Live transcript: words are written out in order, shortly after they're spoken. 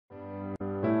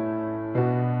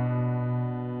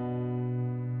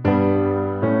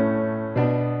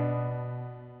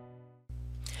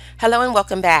Hello and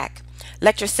welcome back.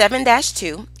 Lecture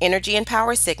 7-2, Energy and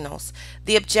Power Signals.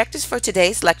 The objectives for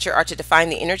today's lecture are to define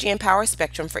the energy and power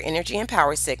spectrum for energy and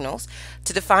power signals,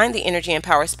 to define the energy and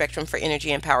power spectrum for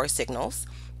energy and power signals.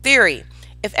 Theory: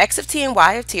 if x of t and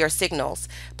y of t are signals,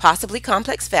 possibly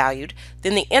complex valued,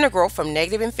 then the integral from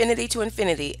negative infinity to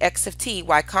infinity x of t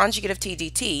y conjugate of t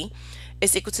dt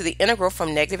is equal to the integral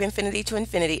from negative infinity to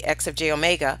infinity x of j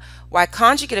omega y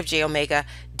conjugate of j omega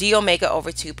d omega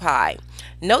over 2 pi.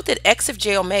 Note that x of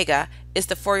j omega is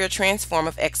the Fourier transform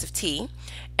of x of t,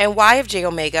 and y of j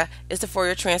omega is the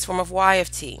Fourier transform of y of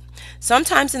t.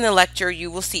 Sometimes in the lecture you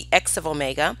will see x of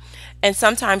omega, and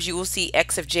sometimes you will see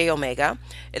x of j omega.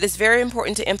 It is very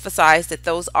important to emphasize that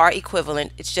those are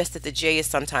equivalent, it's just that the j is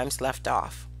sometimes left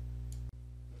off.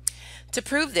 To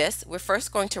prove this, we're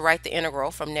first going to write the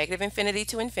integral from negative infinity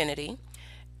to infinity,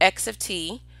 x of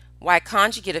t, y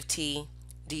conjugate of t,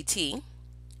 dt.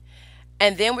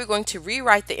 And then we're going to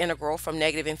rewrite the integral from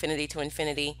negative infinity to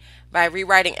infinity by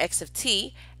rewriting x of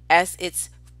t as its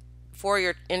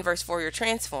inverse Fourier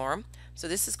transform. So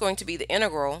this is going to be the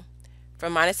integral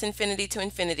from minus infinity to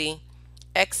infinity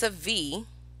x of v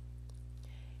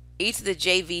e to the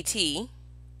jvt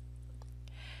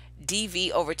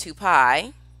dv over 2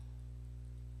 pi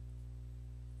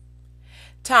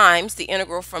times the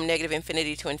integral from negative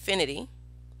infinity to infinity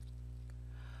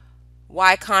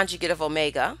y conjugate of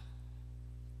omega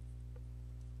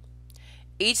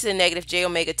e to the negative j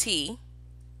omega t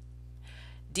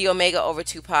d omega over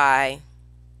 2 pi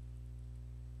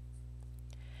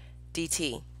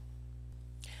dt.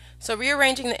 So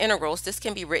rearranging the integrals, this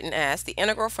can be written as the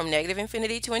integral from negative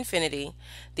infinity to infinity,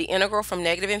 the integral from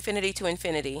negative infinity to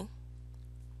infinity,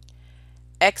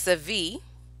 x of v,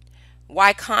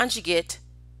 y conjugate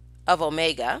of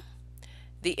omega,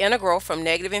 the integral from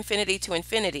negative infinity to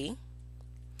infinity,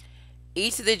 e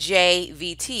to the j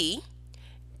vt,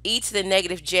 e to the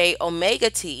negative j omega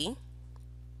t,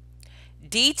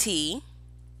 dt,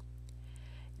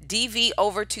 dv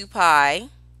over 2 pi,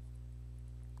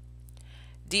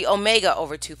 d omega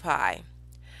over 2 pi.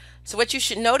 So what you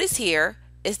should notice here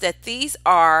is that these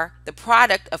are the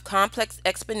product of complex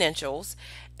exponentials,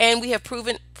 and we have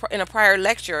proven in a prior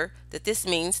lecture that this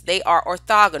means they are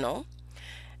orthogonal.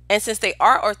 And since they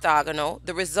are orthogonal,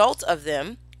 the result of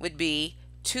them would be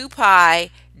 2 pi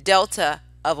delta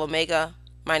of omega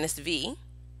minus v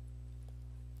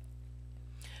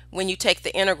when you take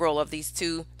the integral of these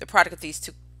two, the product of these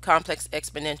two complex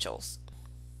exponentials.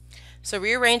 So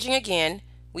rearranging again,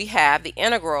 we have the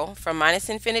integral from minus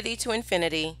infinity to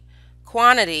infinity,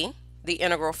 quantity, the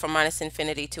integral from minus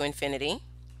infinity to infinity,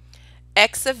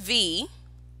 x of v,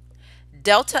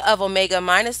 delta of omega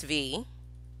minus v,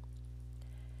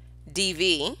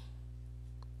 dv,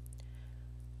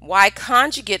 y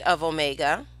conjugate of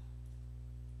omega,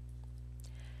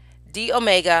 d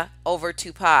omega over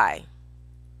 2 pi.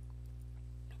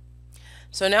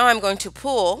 So now I'm going to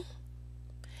pull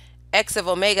x of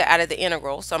omega out of the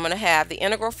integral. So I'm going to have the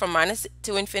integral from minus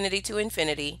to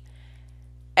infinity,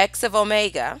 x of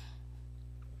omega,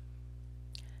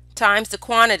 times the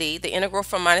quantity, the integral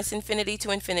from minus infinity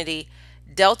to infinity,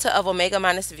 delta of omega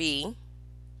minus v,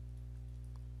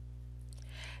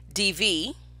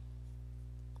 dv,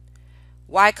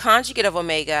 y conjugate of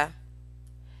omega,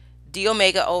 d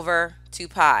omega over 2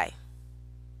 pi.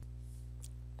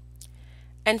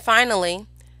 And finally,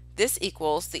 this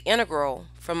equals the integral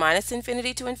from minus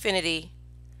infinity to infinity,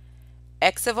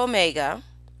 x of omega.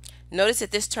 Notice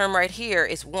that this term right here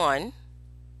is 1.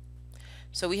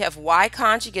 So we have y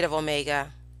conjugate of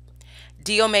omega,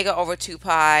 d omega over 2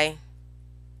 pi,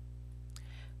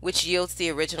 which yields the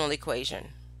original equation.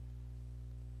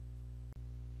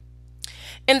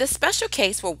 In the special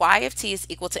case where y of t is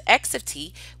equal to x of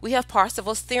t, we have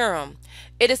Parseval's theorem.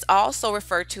 It is also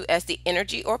referred to as the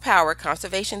energy or power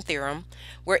conservation theorem,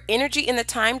 where energy in the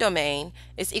time domain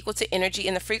is equal to energy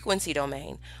in the frequency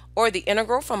domain, or the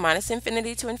integral from minus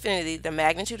infinity to infinity, the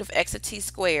magnitude of x of t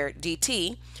squared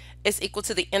dt is equal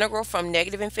to the integral from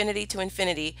negative infinity to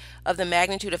infinity of the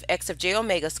magnitude of x of j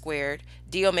omega squared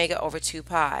d omega over 2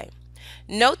 pi.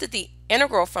 Note that the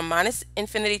integral from minus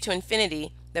infinity to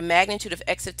infinity, the magnitude of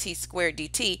x of t squared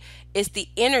dt, is the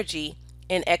energy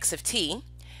in x of t,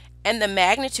 and the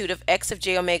magnitude of x of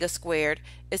j omega squared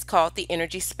is called the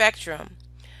energy spectrum.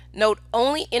 Note,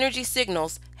 only energy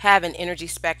signals have an energy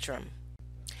spectrum.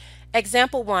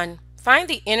 Example 1. Find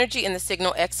the energy in the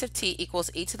signal x of t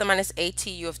equals e to the minus at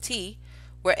u of t,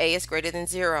 where a is greater than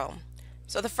 0.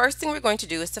 So the first thing we're going to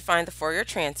do is to find the Fourier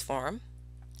transform.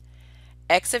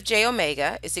 X of j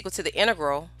omega is equal to the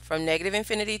integral from negative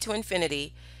infinity to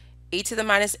infinity e to the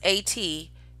minus at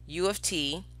u of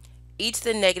t e to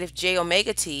the negative j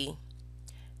omega t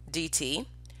dt,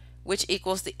 which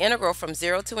equals the integral from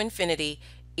 0 to infinity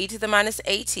e to the minus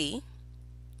at e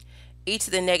to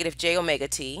the negative j omega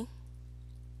t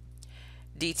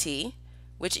dt,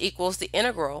 which equals the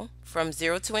integral from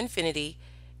 0 to infinity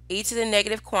e to the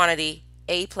negative quantity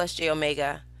a plus j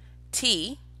omega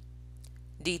t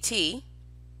dt,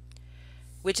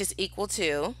 which is equal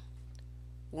to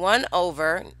 1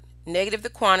 over negative the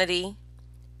quantity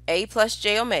a plus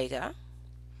j omega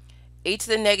e to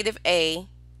the negative a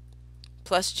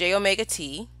plus j omega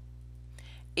t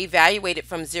evaluated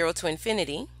from 0 to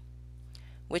infinity,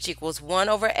 which equals 1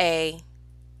 over a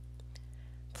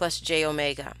plus j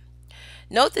omega.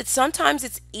 Note that sometimes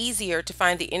it's easier to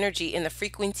find the energy in the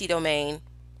frequency domain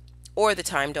or the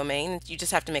time domain. You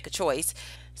just have to make a choice.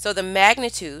 So the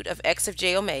magnitude of x of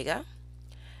j omega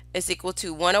is equal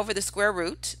to 1 over the square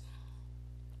root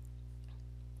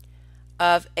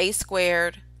of a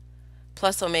squared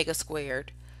plus omega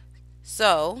squared.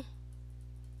 So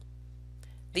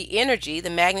the energy,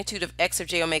 the magnitude of x of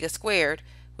j omega squared,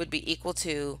 would be equal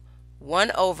to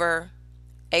 1 over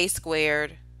a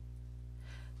squared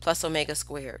plus omega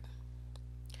squared.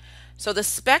 So the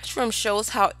spectrum shows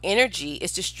how energy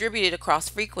is distributed across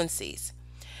frequencies.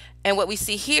 And what we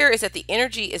see here is that the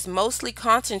energy is mostly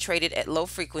concentrated at low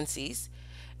frequencies.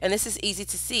 And this is easy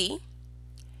to see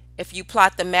if you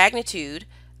plot the magnitude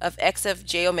of x of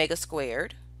j omega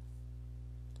squared.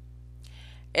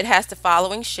 It has the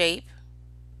following shape,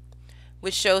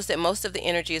 which shows that most of the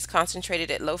energy is concentrated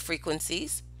at low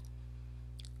frequencies,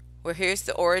 where here's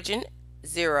the origin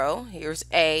 0, here's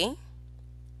a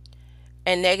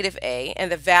and negative a,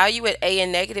 and the value at a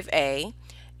and negative a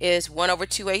is 1 over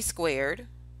 2a squared,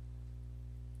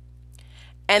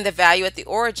 and the value at the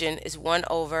origin is 1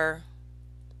 over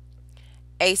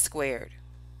a squared.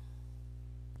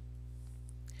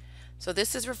 So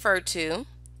this is referred to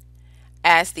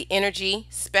as the energy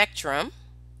spectrum.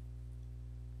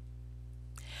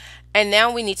 And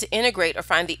now we need to integrate or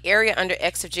find the area under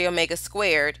x of j omega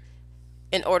squared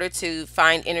in order to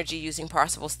find energy using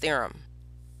Parseval's theorem.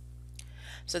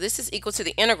 So this is equal to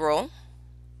the integral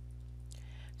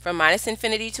from minus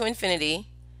infinity to infinity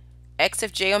x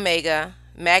of j omega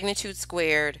magnitude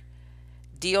squared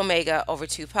d omega over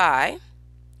 2 pi,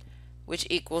 which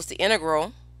equals the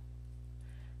integral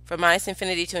from minus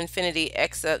infinity to infinity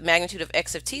x of magnitude of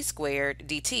x of t squared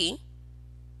dt,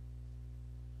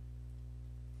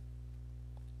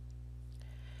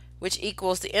 which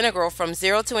equals the integral from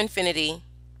 0 to infinity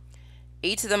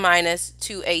e to the minus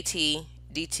 2at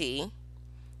dt,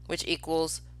 which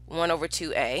equals 1 over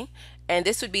 2a. And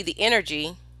this would be the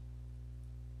energy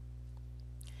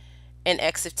in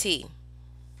x of t.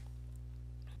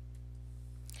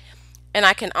 And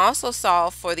I can also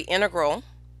solve for the integral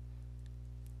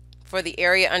for the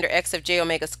area under x of j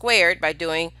omega squared by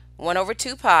doing 1 over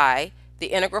 2 pi, the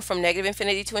integral from negative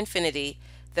infinity to infinity,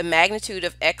 the magnitude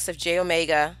of x of j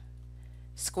omega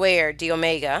squared d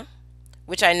omega,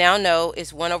 which I now know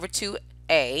is 1 over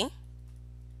 2a.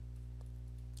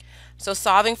 So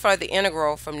solving for the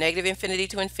integral from negative infinity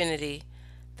to infinity,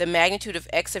 the magnitude of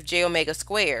x of j omega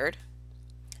squared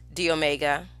d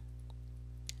omega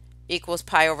equals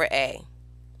pi over a,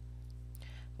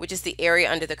 which is the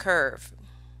area under the curve.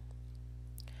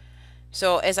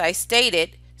 So as I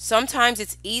stated, sometimes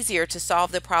it's easier to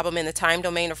solve the problem in the time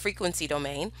domain or frequency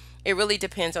domain. It really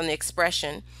depends on the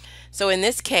expression. So in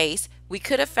this case, we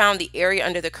could have found the area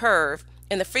under the curve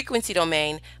in the frequency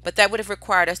domain, but that would have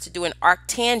required us to do an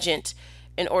arctangent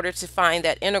in order to find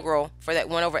that integral for that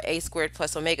 1 over a squared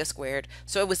plus omega squared.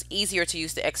 So it was easier to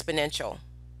use the exponential.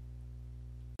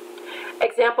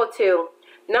 Example 2.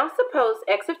 Now suppose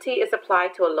x of t is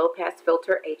applied to a low-pass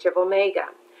filter h of omega.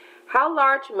 How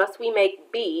large must we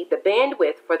make b, the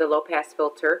bandwidth for the low-pass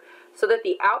filter, so that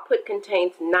the output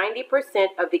contains 90%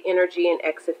 of the energy in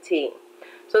x of t?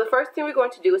 So the first thing we're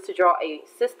going to do is to draw a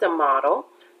system model.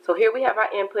 So here we have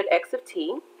our input x of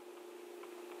t.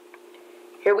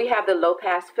 Here we have the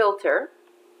low-pass filter.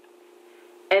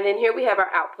 And then here we have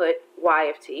our output y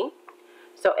of t.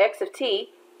 So x of t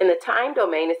in the time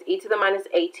domain is e to the minus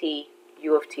at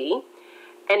u of t.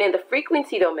 And in the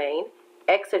frequency domain,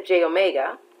 x of j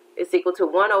omega is equal to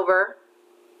 1 over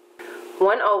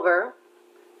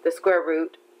the square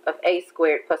root of a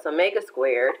squared plus omega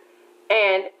squared,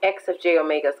 and x of j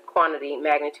omega's quantity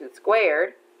magnitude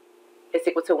squared is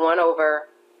equal to 1 over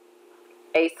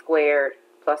a squared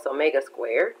plus omega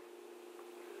squared.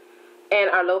 And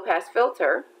our low-pass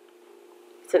filter,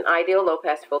 it's an ideal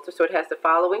low-pass filter, so it has the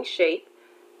following shape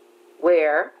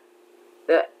where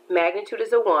the magnitude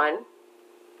is a 1,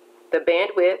 the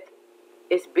bandwidth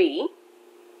is b,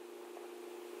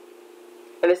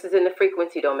 and this is in the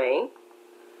frequency domain.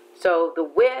 So the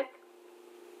width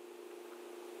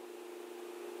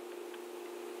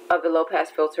of the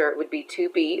low-pass filter would be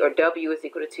 2b, or W is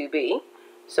equal to 2b.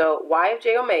 So y of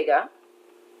j omega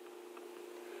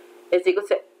is equal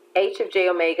to h of j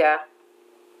omega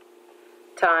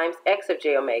times x of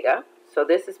j omega. So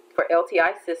this is for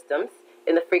LTI systems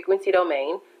in the frequency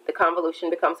domain. The convolution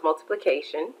becomes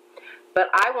multiplication. But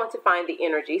I want to find the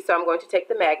energy, so I'm going to take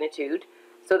the magnitude.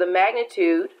 So the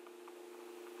magnitude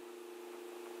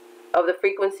of the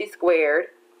frequency squared,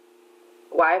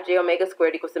 y of j omega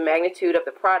squared, equals the magnitude of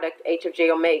the product, h of j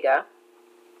omega,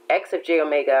 x of j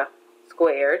omega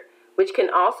squared, which can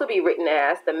also be written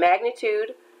as the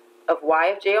magnitude of y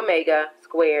of j omega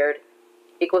squared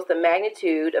equals the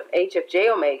magnitude of h of j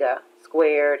omega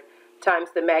squared times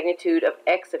the magnitude of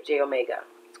x of j omega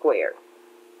squared.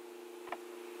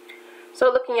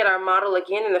 So looking at our model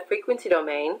again in the frequency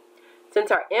domain,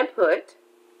 since our input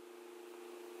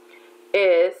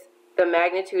is the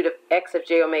magnitude of x of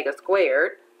j omega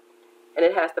squared, and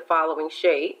it has the following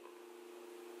shape,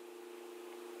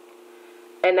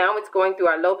 and now it's going through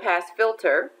our low-pass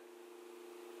filter,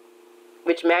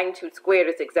 which magnitude squared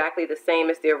is exactly the same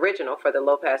as the original for the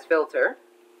low-pass filter.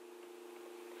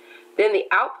 Then the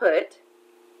output,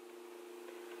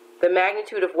 the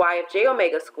magnitude of y of j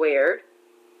omega squared,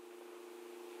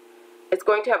 it's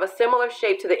going to have a similar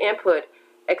shape to the input,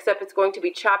 except it's going to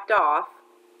be chopped off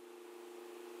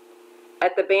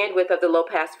at the bandwidth of the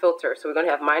low-pass filter. So we're going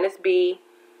to have minus b,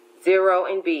 0,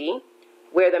 and b,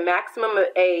 where the maximum of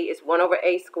a is 1 over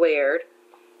a squared,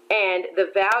 and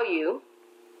the value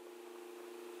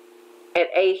at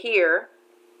a here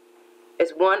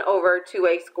is 1 over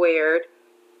 2a squared,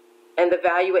 and the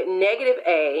value at negative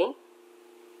a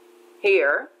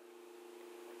here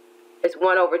is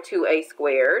 1 over 2a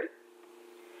squared.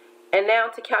 And now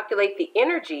to calculate the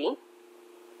energy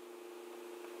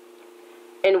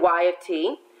in y of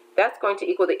t, that's going to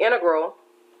equal the integral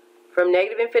from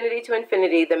negative infinity to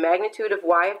infinity, the magnitude of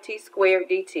y of t squared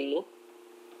dt,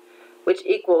 which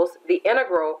equals the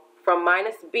integral from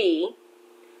minus b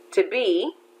to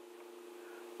b,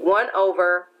 1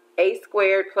 over a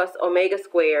squared plus omega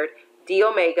squared d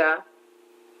omega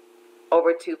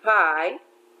over 2 pi,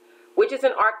 which is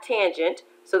an arctangent.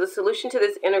 So the solution to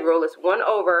this integral is 1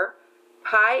 over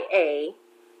pi a,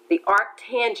 the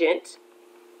arctangent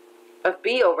of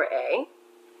b over a.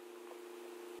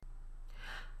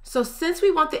 So since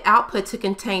we want the output to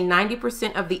contain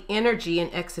 90% of the energy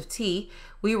in x of t,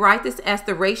 we write this as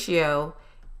the ratio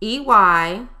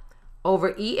EY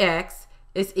over EX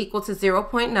is equal to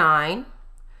 0.9,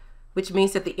 which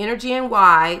means that the energy in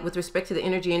y with respect to the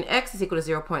energy in x is equal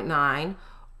to 0.9,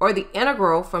 or the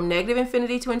integral from negative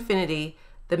infinity to infinity,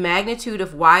 the magnitude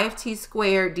of y of t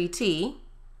squared dt,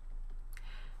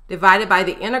 divided by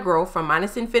the integral from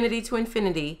minus infinity to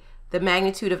infinity, the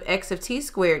magnitude of x of t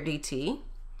squared dt,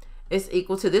 is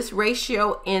equal to this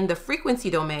ratio in the frequency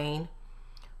domain,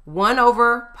 1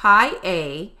 over pi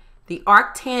a, the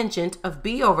arctangent of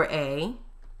b over a,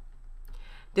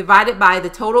 divided by the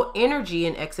total energy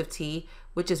in x of t,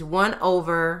 which is 1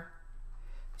 over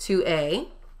 2a.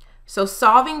 So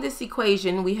solving this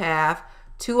equation, we have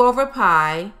 2 over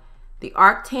pi, the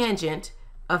arctangent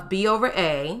of b over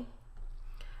a,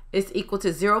 is equal to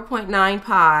 0.9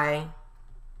 pi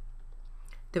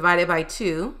divided by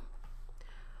 2,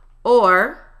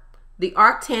 or the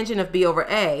arctangent of b over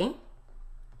a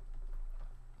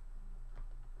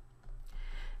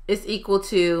is equal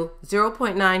to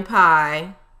 0.9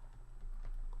 pi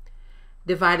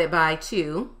divided by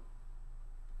 2.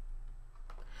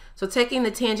 So taking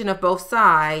the tangent of both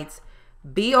sides,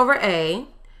 b over a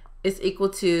is equal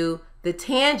to the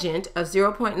tangent of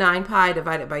 0.9 pi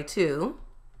divided by 2.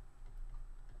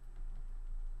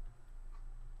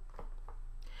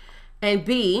 And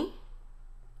b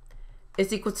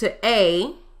is equal to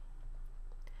a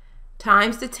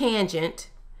times the tangent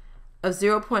of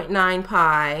 0.9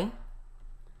 pi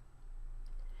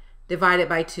divided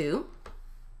by 2.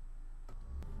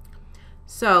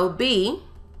 So b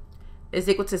is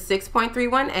equal to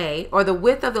 6.31a, or the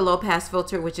width of the low-pass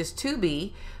filter, which is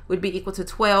 2b, would be equal to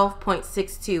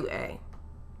 12.62a.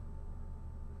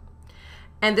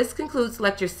 And this concludes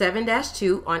Lecture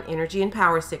 7-2 on energy and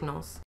power signals.